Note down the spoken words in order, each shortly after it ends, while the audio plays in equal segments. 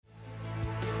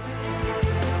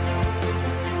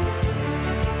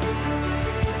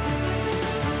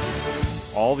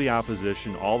all the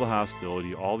opposition, all the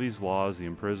hostility, all these laws, the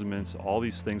imprisonments, all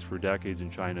these things for decades in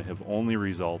China have only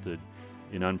resulted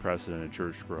in unprecedented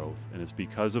church growth. And it's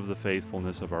because of the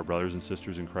faithfulness of our brothers and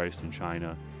sisters in Christ in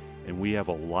China, and we have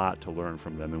a lot to learn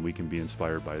from them, and we can be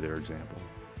inspired by their example.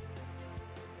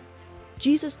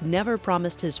 Jesus never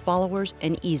promised his followers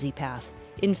an easy path.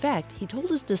 In fact, he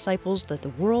told his disciples that the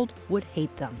world would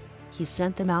hate them. He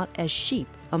sent them out as sheep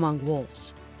among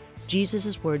wolves.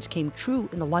 Jesus' words came true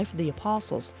in the life of the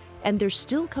apostles, and they're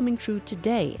still coming true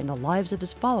today in the lives of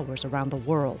his followers around the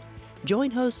world. Join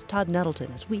host Todd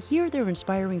Nettleton as we hear their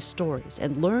inspiring stories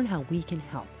and learn how we can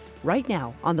help, right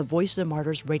now on the Voice of the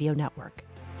Martyrs radio network.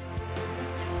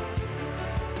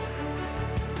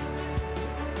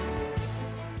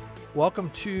 Welcome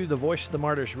to the Voice of the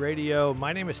Martyrs Radio.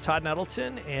 My name is Todd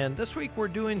Nettleton, and this week we're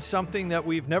doing something that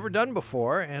we've never done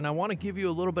before, and I want to give you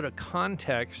a little bit of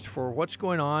context for what's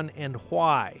going on and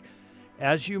why.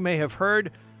 As you may have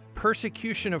heard,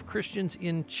 persecution of Christians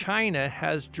in China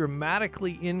has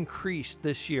dramatically increased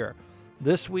this year.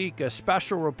 This week, a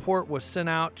special report was sent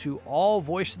out to all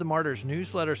Voice of the Martyrs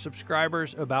newsletter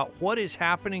subscribers about what is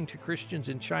happening to Christians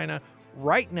in China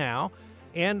right now.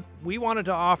 And we wanted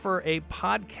to offer a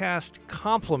podcast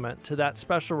complement to that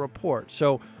special report.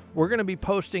 So we're going to be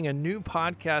posting a new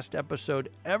podcast episode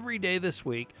every day this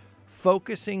week,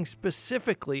 focusing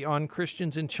specifically on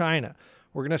Christians in China.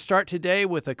 We're going to start today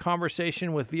with a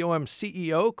conversation with VOM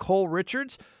CEO Cole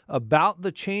Richards about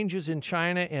the changes in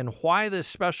China and why this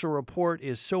special report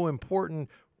is so important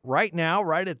right now,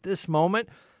 right at this moment.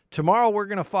 Tomorrow, we're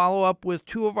going to follow up with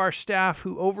two of our staff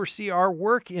who oversee our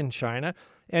work in China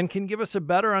and can give us a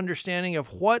better understanding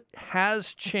of what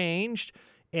has changed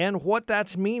and what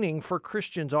that's meaning for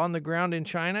Christians on the ground in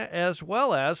China, as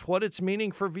well as what it's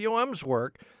meaning for VOM's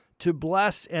work to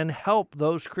bless and help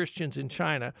those Christians in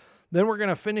China. Then we're going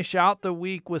to finish out the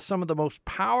week with some of the most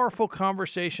powerful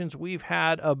conversations we've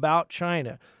had about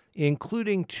China,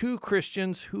 including two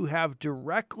Christians who have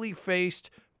directly faced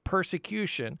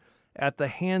persecution at the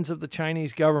hands of the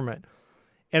Chinese government.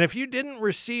 And if you didn't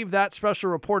receive that special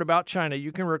report about China,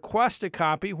 you can request a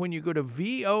copy when you go to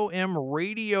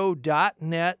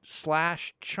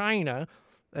vomradio.net/China.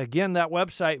 Again, that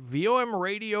website,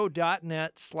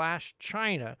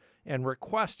 vomradio.net/China, and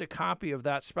request a copy of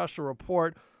that special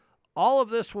report. All of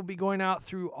this will be going out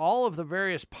through all of the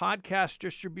various podcast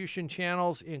distribution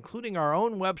channels, including our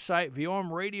own website,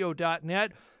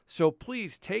 vomradio.net. So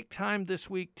please take time this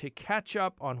week to catch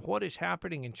up on what is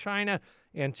happening in China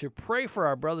and to pray for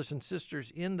our brothers and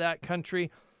sisters in that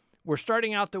country. We're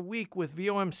starting out the week with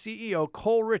VOM CEO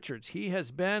Cole Richards. He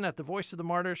has been at the Voice of the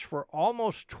Martyrs for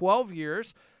almost 12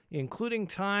 years, including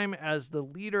time as the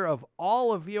leader of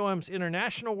all of VOM's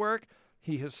international work.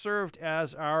 He has served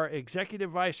as our executive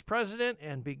vice president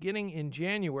and beginning in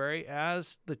January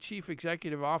as the chief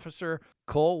executive officer.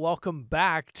 Cole, welcome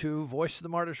back to Voice of the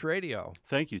Martyrs Radio.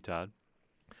 Thank you, Todd.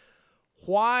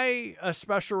 Why a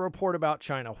special report about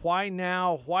China? Why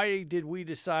now? Why did we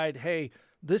decide, hey,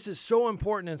 this is so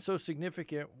important and so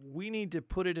significant, we need to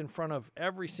put it in front of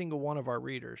every single one of our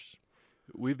readers?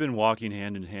 We've been walking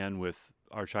hand in hand with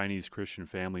our Chinese Christian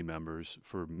family members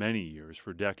for many years,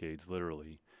 for decades,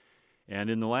 literally. And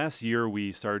in the last year,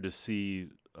 we started to see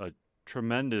a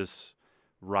tremendous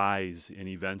rise in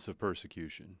events of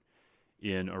persecution,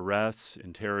 in arrests,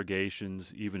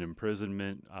 interrogations, even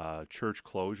imprisonment, church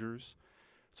closures.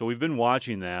 So we've been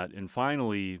watching that, and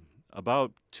finally,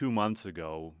 about 2 months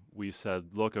ago, we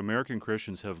said, look, American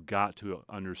Christians have got to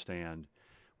understand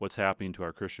what's happening to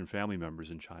our Christian family members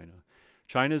in China.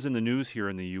 China's in the news here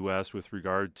in the U.S. with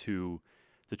regard to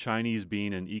the Chinese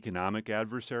being an economic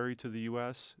adversary to the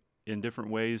U.S., in different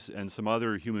ways, and some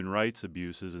other human rights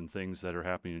abuses and things that are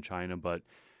happening in China. But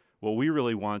what we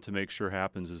really want to make sure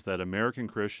happens is that American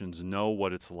Christians know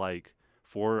what it's like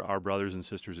for our brothers and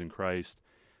sisters in Christ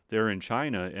there in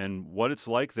China. And what it's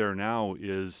like there now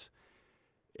is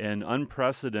an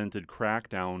unprecedented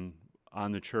crackdown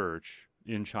on the church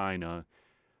in China,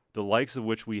 the likes of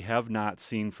which we have not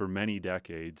seen for many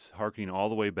decades, harkening all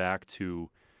the way back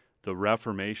to the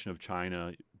Reformation of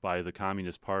China by the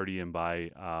Communist Party and by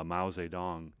Mao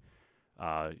Zedong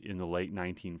in the late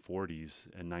 1940s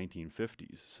and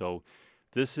 1950s. So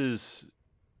this is,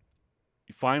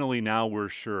 finally now we're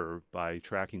sure, by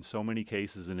tracking so many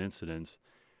cases and incidents,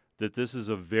 that this is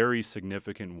a very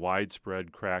significant,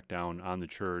 widespread crackdown on the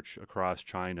church across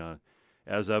China,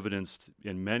 as evidenced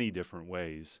in many different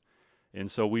ways.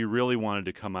 And so we really wanted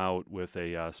to come out with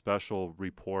a special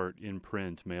report in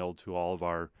print mailed to all of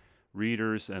our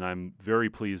readers, and I'm very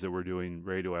pleased that we're doing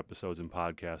radio episodes and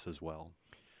podcasts as well.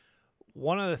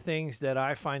 One of the things that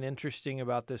I find interesting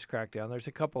about this crackdown, there's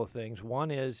a couple of things. One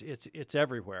is it's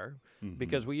everywhere,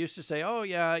 because we used to say, oh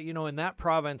yeah, in that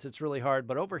province it's really hard,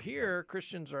 but over here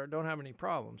Christians don't have any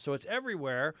problems. So it's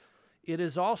everywhere. It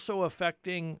is also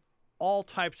affecting all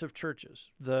types of churches.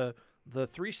 The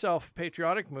Three Self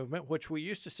Patriotic movement, which we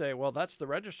used to say, well, that's the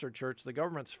registered church, the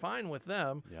government's fine with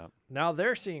them. Yeah. Now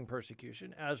they're seeing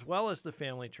persecution, as well as the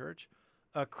family church,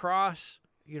 across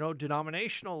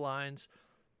denominational lines.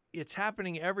 It's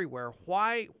happening everywhere.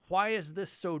 Why is this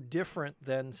so different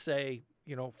than, say,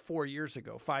 4 years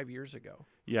ago, 5 years ago?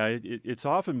 Yeah, it's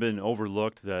often been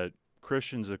overlooked that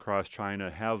Christians across China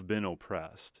have been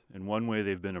oppressed. And one way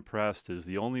they've been oppressed is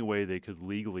the only way they could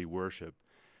legally worship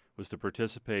was to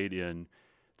participate in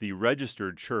the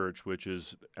registered church, which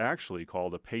is actually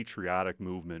called a patriotic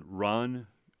movement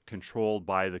controlled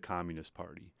by the Communist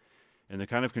Party. And the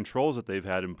kind of controls that they've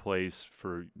had in place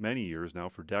for many years now,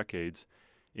 for decades,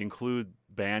 include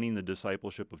banning the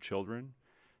discipleship of children,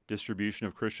 distribution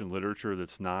of Christian literature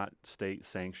that's not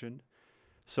state-sanctioned.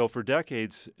 So for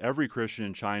decades, every Christian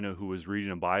in China who was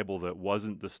reading a Bible that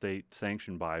wasn't the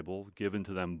state-sanctioned Bible given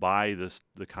to them by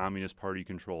the Communist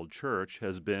Party-controlled church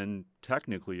has been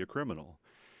technically a criminal.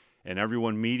 And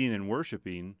everyone meeting and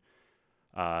worshiping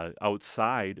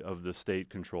outside of the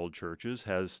state-controlled churches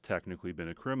has technically been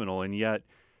a criminal, and yet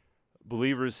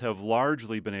believers have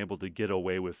largely been able to get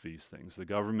away with these things. The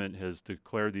government has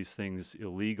declared these things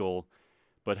illegal,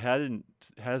 but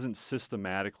hasn't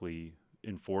systematically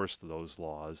enforced those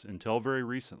laws until very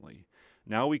recently.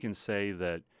 Now we can say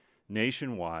that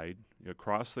nationwide,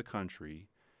 across the country,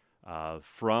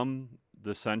 from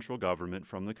the central government,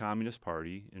 from the Communist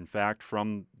Party, in fact,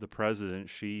 from the president,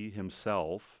 Xi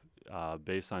himself,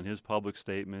 based on his public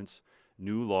statements,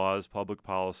 new laws, public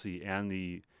policy, and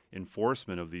the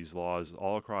enforcement of these laws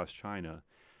all across China,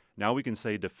 now we can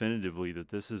say definitively that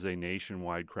this is a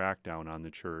nationwide crackdown on the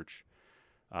church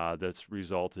that's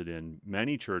resulted in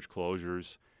many church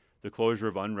closures, the closure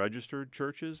of unregistered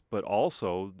churches, but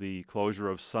also the closure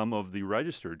of some of the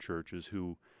registered churches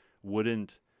who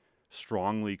wouldn't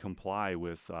strongly comply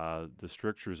with the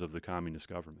strictures of the communist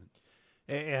government.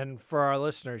 And for our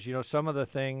listeners, some of the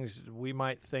things we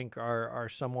might think are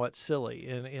somewhat silly.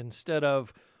 Instead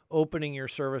of opening your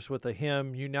service with a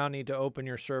hymn, you now need to open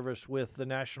your service with the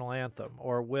national anthem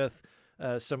or with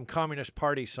some Communist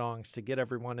Party songs to get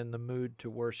everyone in the mood to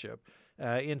worship.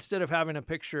 Instead of having a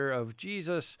picture of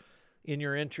Jesus in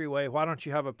your entryway, why don't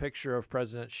you have a picture of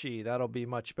President Xi? That'll be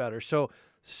much better. So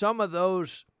some of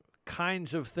those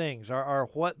kinds of things are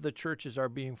what the churches are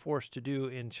being forced to do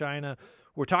in China.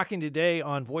 We're talking today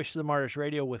on Voice of the Martyrs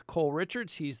Radio with Cole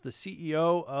Richards. He's the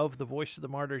CEO of the Voice of the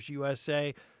Martyrs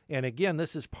USA. And again,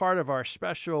 this is part of our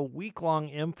special week-long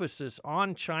emphasis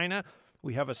on China.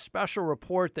 We have a special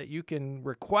report that you can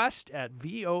request at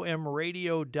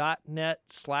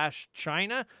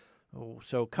vomradio.net/China.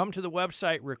 So come to the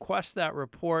website, request that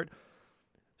report.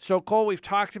 So, Cole, we've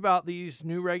talked about these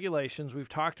new regulations. We've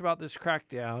talked about this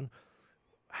crackdown.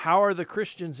 How are the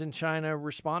Christians in China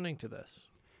responding to this?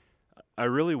 I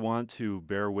really want to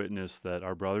bear witness that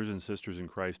our brothers and sisters in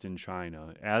Christ in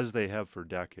China, as they have for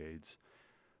decades,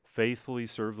 faithfully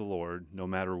serve the Lord no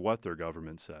matter what their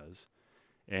government says,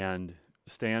 and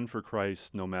stand for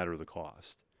Christ no matter the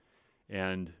cost.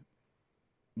 And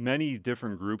many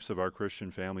different groups of our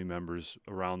Christian family members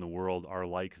around the world are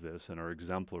like this and are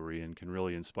exemplary and can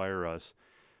really inspire us.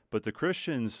 But the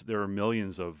Christians, there are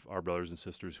millions of our brothers and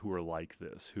sisters who are like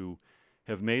this, who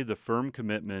have made the firm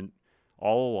commitment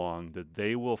all along that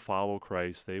they will follow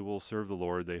Christ, they will serve the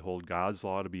Lord, they hold God's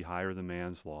law to be higher than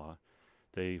man's law,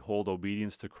 they hold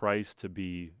obedience to Christ to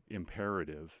be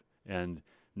imperative and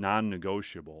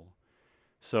non-negotiable.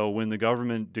 So when the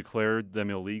government declared them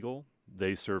illegal,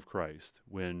 they serve Christ.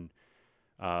 When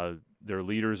their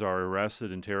leaders are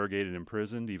arrested, interrogated,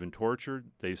 imprisoned, even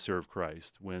tortured, they serve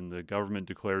Christ. When the government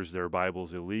declares their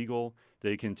Bibles illegal,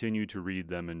 they continue to read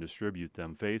them and distribute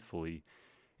them faithfully.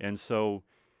 And so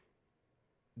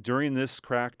during this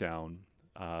crackdown,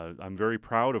 I'm very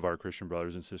proud of our Christian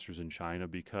brothers and sisters in China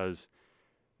because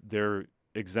they're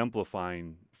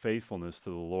exemplifying faithfulness to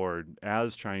the Lord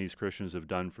as Chinese Christians have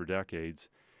done for decades.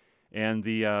 And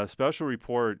the special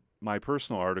report, my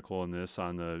personal article in this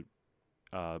on the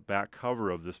back cover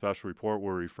of the special report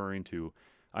we're referring to,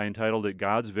 I entitled it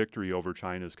God's Victory Over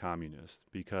China's Communist,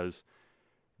 because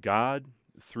God,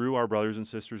 through our brothers and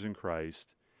sisters in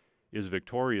Christ, is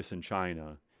victorious in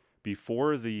China.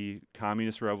 Before the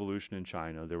communist revolution in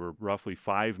China, there were roughly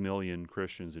 5 million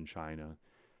Christians in China.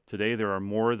 Today, there are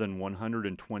more than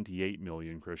 128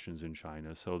 million Christians in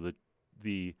China. So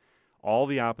the all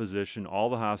the opposition, all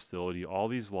the hostility, all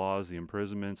these laws, the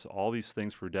imprisonments, all these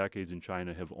things for decades in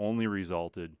China have only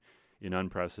resulted in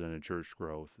unprecedented church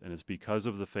growth. And it's because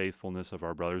of the faithfulness of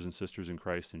our brothers and sisters in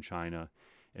Christ in China.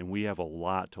 And we have a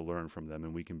lot to learn from them,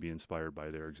 and we can be inspired by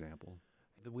their example.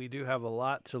 We do have a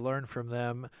lot to learn from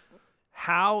them.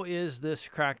 How is this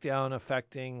crackdown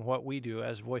affecting what we do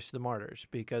as Voice of the Martyrs?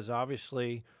 Because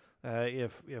obviously,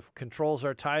 if controls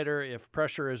are tighter, if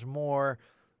pressure is more,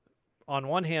 on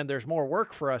one hand, there's more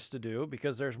work for us to do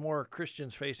because there's more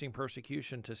Christians facing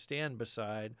persecution to stand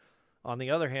beside. On the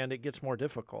other hand, it gets more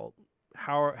difficult.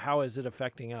 How is it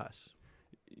affecting us?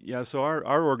 Yeah, so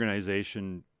our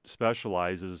organization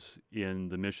specializes in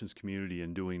the missions community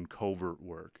and doing covert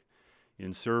work,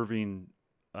 in serving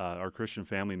our Christian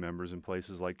family members in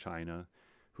places like China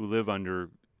who live under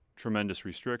tremendous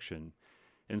restriction.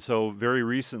 And so very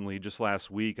recently, just last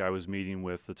week, I was meeting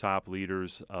with the top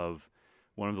leaders of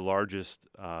one of the largest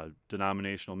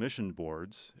denominational mission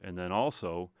boards, and then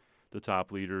also the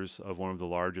top leaders of one of the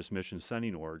largest mission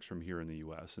sending orgs from here in the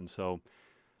U.S. And so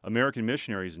American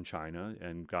missionaries in China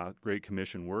and Great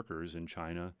Commission workers in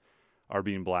China are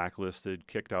being blacklisted,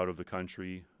 kicked out of the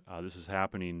country. This is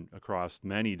happening across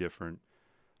many different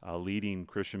leading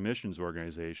Christian missions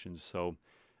organizations. So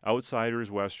outsiders,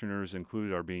 Westerners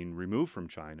included, are being removed from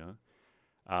China,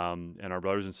 and our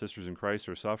brothers and sisters in Christ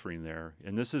are suffering there.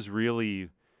 And this is really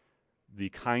the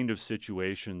kind of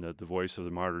situation that the Voice of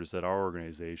the Martyrs, that our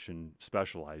organization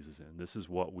specializes in. This is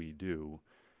what we do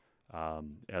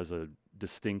as a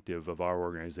distinctive of our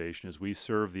organization. As we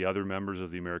serve the other members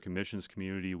of the American missions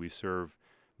community, we serve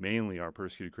mainly our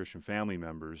persecuted Christian family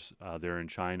members there in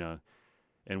China,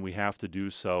 and we have to do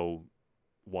so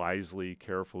wisely,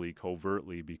 carefully,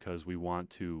 covertly, because we want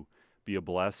to be a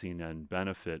blessing and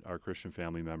benefit our Christian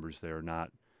family members there,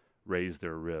 not raise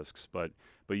their risks. But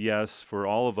yes, for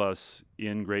all of us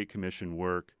in Great Commission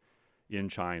work in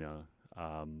China,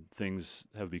 things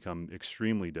have become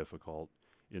extremely difficult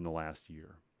in the last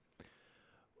year.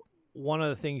 One of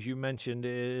the things you mentioned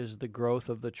is the growth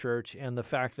of the church and the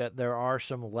fact that there are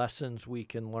some lessons we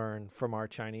can learn from our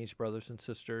Chinese brothers and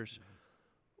sisters.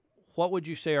 What would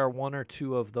you say are one or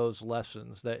two of those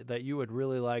lessons that you would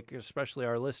really like, especially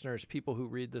our listeners, people who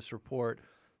read this report,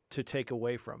 to take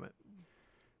away from it?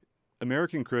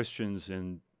 American Christians,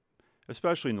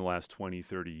 especially in the last 20,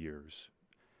 30 years,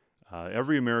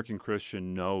 every American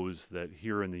Christian knows that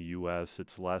here in the U.S.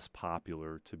 it's less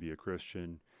popular to be a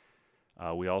Christian.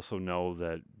 We also know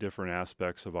that different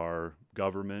aspects of our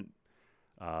government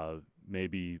may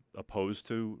be opposed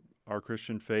to our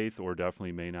Christian faith or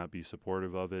definitely may not be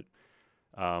supportive of it.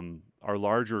 Our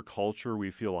larger culture, we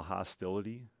feel a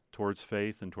hostility towards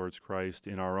faith and towards Christ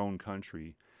in our own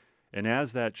country. And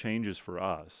as that changes for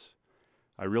us,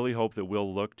 I really hope that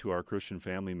we'll look to our Christian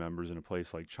family members in a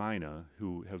place like China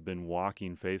who have been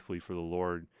walking faithfully for the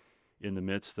Lord in the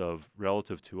midst of,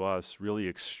 relative to us, really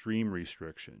extreme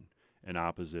restriction and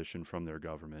opposition from their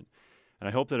government. And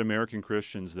I hope that American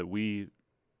Christians, that we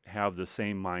have the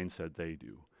same mindset they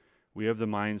do. We have the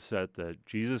mindset that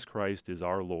Jesus Christ is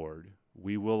our Lord.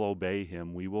 We will obey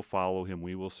him, we will follow him,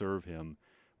 we will serve him,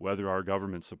 whether our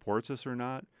government supports us or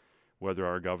not, whether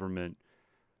our government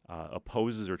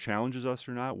opposes or challenges us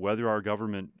or not, whether our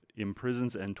government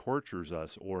imprisons and tortures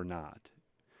us or not.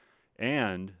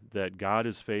 And that God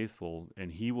is faithful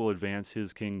and he will advance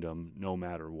his kingdom no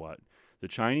matter what. The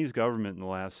Chinese government in the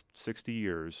last 60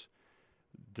 years,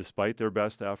 despite their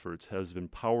best efforts, has been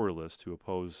powerless to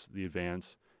oppose the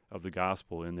advance of the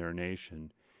gospel in their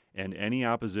nation. And any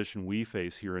opposition we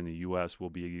face here in the U.S. will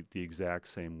be the exact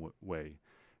same way.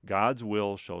 God's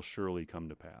will shall surely come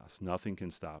to pass. Nothing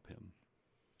can stop him.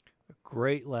 A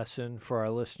great lesson for our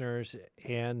listeners.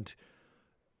 And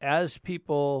as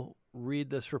people read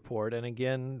this report, and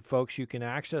again, folks, you can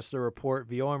access the report,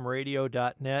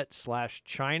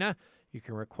 vomradio.net/China. You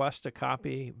can request a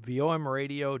copy,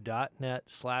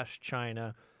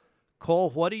 vomradio.net/China. Cole,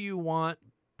 what do you want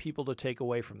people to take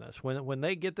away from this? When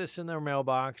they get this in their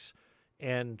mailbox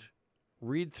and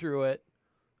read through it,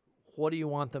 what do you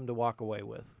want them to walk away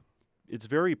with? It's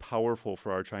very powerful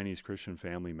for our Chinese Christian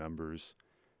family members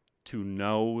to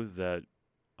know that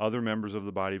other members of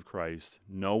the body of Christ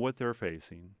know what they're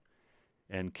facing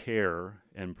and care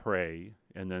and pray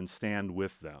and then stand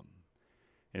with them.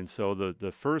 And so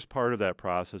the first part of that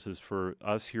process is for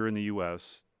us here in the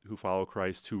U.S. who follow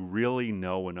Christ to really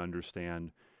know and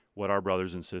understand what our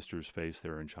brothers and sisters face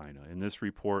there in China. And this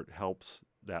report helps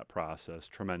that process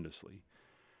tremendously.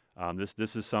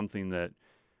 This is something that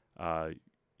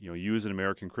you as an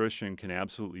American Christian can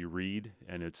absolutely read,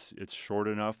 and it's short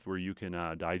enough where you can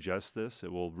digest this.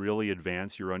 It will really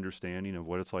advance your understanding of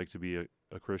what it's like to be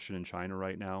a Christian in China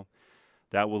right now,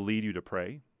 that will lead you to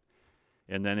pray.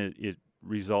 And then it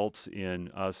results in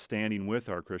us standing with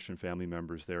our Christian family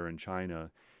members there in China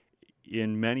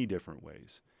in many different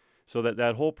ways. So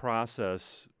that whole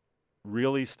process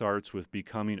really starts with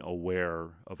becoming aware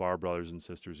of our brothers and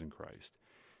sisters in Christ.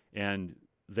 And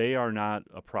they are not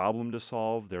a problem to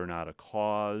solve. They're not a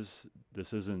cause.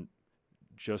 This isn't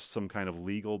just some kind of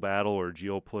legal battle or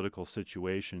geopolitical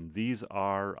situation. These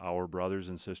are our brothers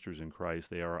and sisters in Christ.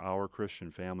 They are our Christian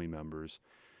family members.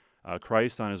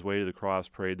 Christ, on his way to the cross,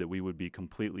 prayed that we would be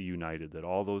completely united, that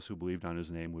all those who believed on his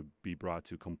name would be brought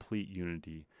to complete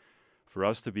unity. For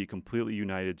us to be completely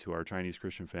united to our Chinese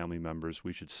Christian family members,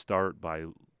 we should start by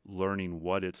learning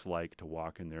what it's like to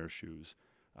walk in their shoes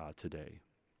today.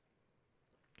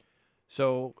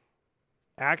 So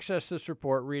access this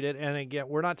report, read it, and again,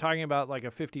 we're not talking about like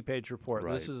a 50-page report.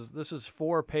 Right. This is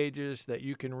 4 pages that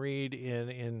you can read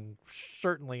in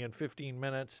certainly in 15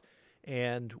 minutes,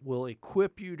 and will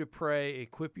equip you to pray,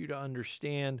 equip you to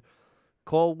understand.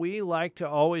 Cole, we like to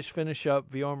always finish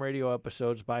up VOM Radio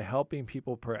episodes by helping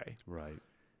people pray. Right.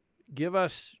 Give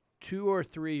us 2 or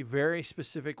 3 very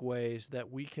specific ways that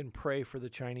we can pray for the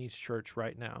Chinese church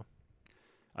right now.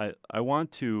 I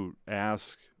want to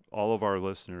ask all of our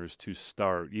listeners to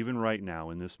start, even right now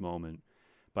in this moment,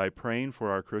 by praying for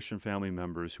our Christian family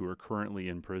members who are currently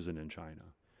in prison in China.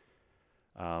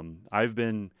 I've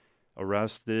been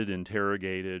arrested,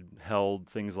 interrogated, held,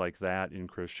 things like that in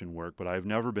Christian work, but I've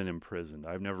never been imprisoned.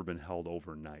 I've never been held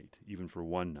overnight, even for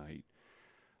one night.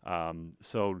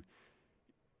 So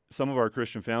some of our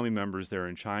Christian family members there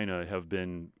in China have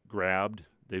been grabbed.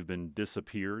 They've been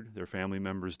disappeared. Their family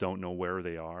members don't know where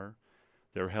they are.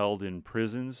 They're held in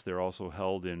prisons. They're also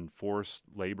held in forced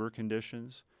labor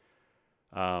conditions.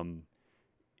 And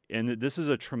this is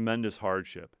a tremendous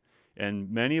hardship. And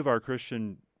many of our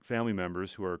Christian family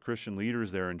members who are Christian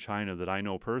leaders there in China that I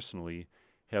know personally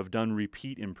have done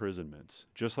repeat imprisonments.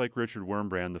 Just like Richard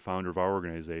Wurmbrand, the founder of our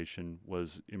organization,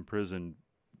 was imprisoned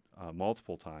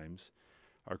multiple times,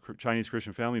 our Chinese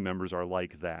Christian family members are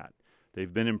like that.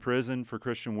 They've been imprisoned for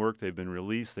Christian work. They've been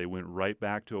released. They went right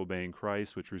back to obeying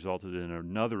Christ, which resulted in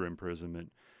another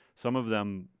imprisonment. Some of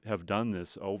them have done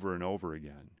this over and over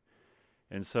again.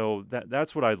 And so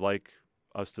that's what I'd like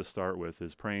us to start with,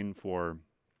 is praying for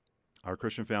our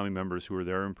Christian family members who are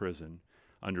there in prison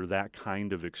under that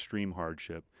kind of extreme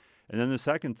hardship. And then the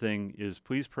second thing is,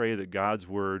 please pray that God's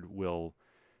word will,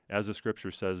 as the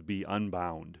scripture says, be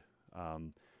unbound.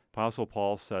 Apostle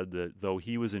Paul said that though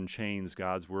he was in chains,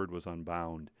 God's word was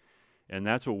unbound. And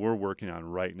that's what we're working on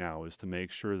right now, is to make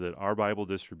sure that our Bible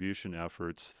distribution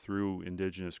efforts through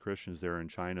indigenous Christians there in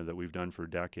China that we've done for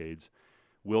decades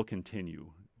will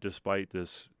continue, despite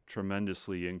this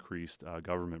tremendously increased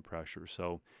government pressure.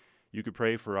 So you could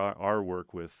pray for our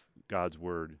work with God's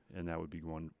word, and that would be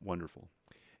wonderful.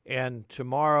 And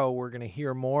tomorrow we're going to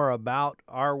hear more about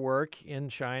our work in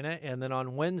China. And then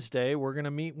on Wednesday, we're going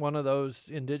to meet one of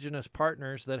those indigenous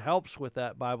partners that helps with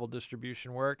that Bible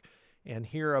distribution work and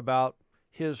hear about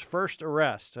his first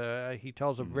arrest. He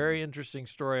tells a very interesting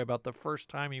story about the first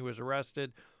time he was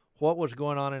arrested, what was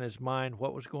going on in his mind,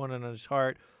 what was going on in his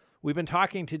heart. We've been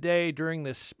talking today during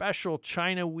this special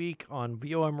China Week on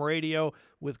VOM Radio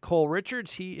with Cole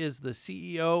Richards. He is the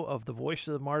CEO of the Voice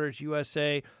of the Martyrs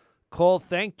USA. Cole,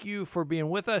 thank you for being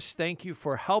with us. Thank you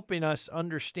for helping us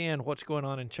understand what's going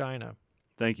on in China.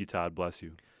 Thank you, Todd. Bless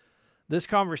you. This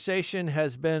conversation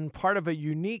has been part of a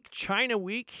unique China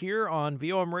Week here on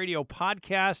VOM Radio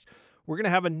Podcast. We're going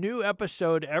to have a new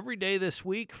episode every day this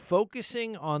week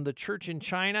focusing on the church in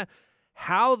China,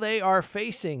 how they are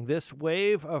facing this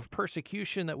wave of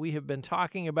persecution that we have been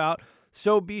talking about.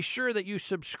 So be sure that you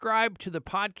subscribe to the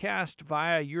podcast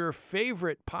via your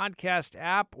favorite podcast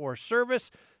app or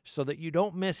service so that you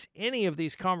don't miss any of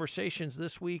these conversations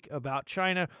this week about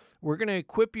China. We're going to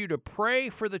equip you to pray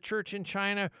for the church in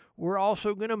China. We're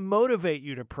also going to motivate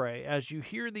you to pray as you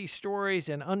hear these stories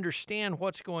and understand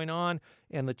what's going on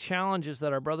and the challenges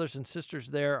that our brothers and sisters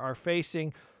there are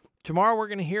facing. Tomorrow we're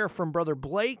going to hear from Brother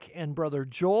Blake and Brother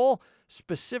Joel,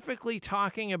 specifically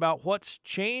talking about what's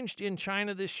changed in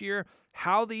China this year,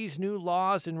 how these new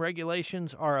laws and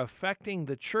regulations are affecting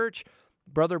the church.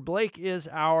 Brother Blake is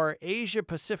our Asia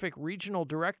Pacific Regional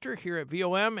Director here at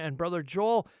VOM, and Brother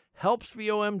Joel helps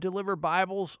VOM deliver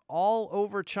Bibles all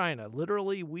over China.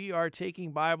 Literally, we are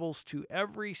taking Bibles to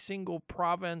every single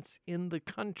province in the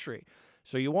country.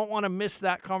 So you won't want to miss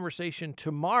that conversation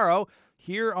tomorrow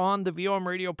here on the VOM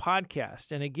Radio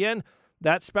Podcast. And again,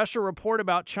 that special report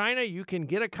about China, you can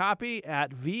get a copy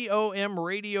at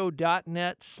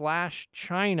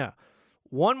vomradio.net/China.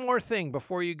 One more thing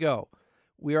before you go.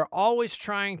 We are always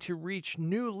trying to reach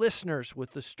new listeners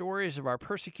with the stories of our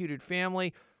persecuted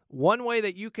family. One way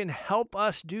that you can help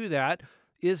us do that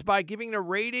is by giving a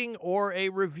rating or a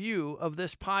review of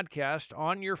this podcast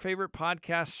on your favorite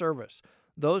podcast service.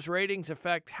 Those ratings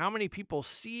affect how many people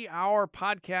see our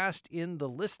podcast in the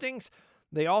listings.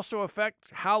 They also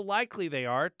affect how likely they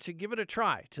are to give it a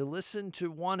try, to listen to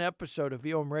one episode of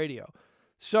VOM Radio.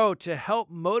 So to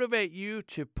help motivate you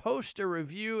to post a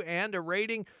review and a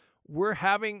rating, we're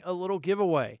having a little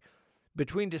giveaway.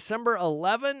 Between December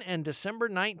 11 and December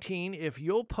 19, if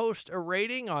you'll post a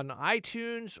rating on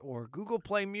iTunes or Google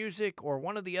Play Music or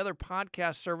one of the other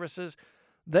podcast services,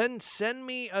 then send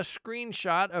me a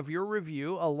screenshot of your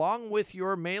review along with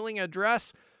your mailing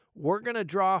address. We're going to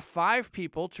draw 5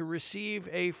 people to receive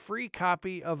a free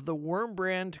copy of the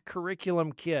Wurmbrand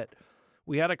Curriculum Kit.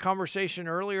 We had a conversation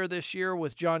earlier this year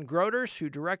with John Groders, who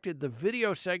directed the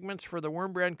video segments for the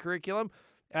Wurmbrand Curriculum,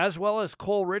 as well as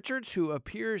Cole Richards, who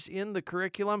appears in the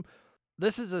curriculum.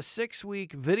 This is a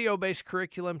 6-week video-based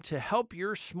curriculum to help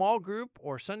your small group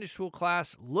or Sunday school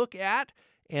class look at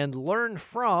and learn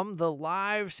from the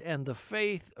lives and the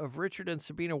faith of Richard and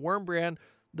Sabina Wurmbrand,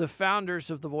 the founders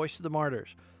of the Voice of the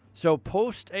Martyrs. So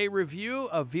post a review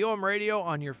of VOM Radio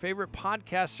on your favorite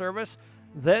podcast service,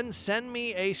 then send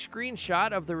me a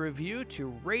screenshot of the review to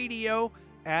radio@vom.org.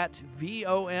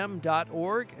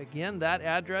 Again, that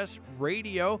address,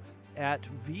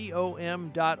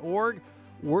 radio@vom.org.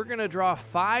 We're going to draw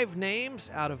 5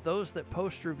 names out of those that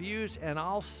post reviews, and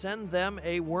I'll send them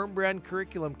a Wurmbrand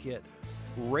Curriculum Kit.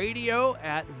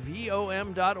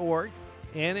 Radio@vom.org,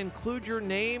 and include your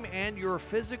name and your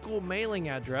physical mailing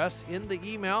address in the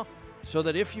email so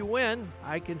that if you win,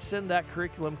 I can send that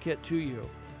curriculum kit to you.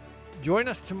 Join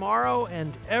us tomorrow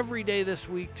and every day this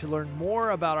week to learn more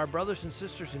about our brothers and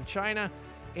sisters in China.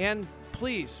 And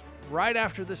please, right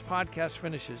after this podcast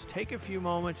finishes, take a few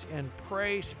moments and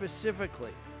pray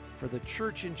specifically for the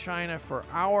church in China, for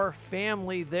our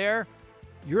family there.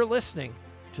 You're listening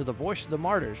to the Voice of the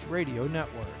Martyrs Radio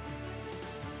Network.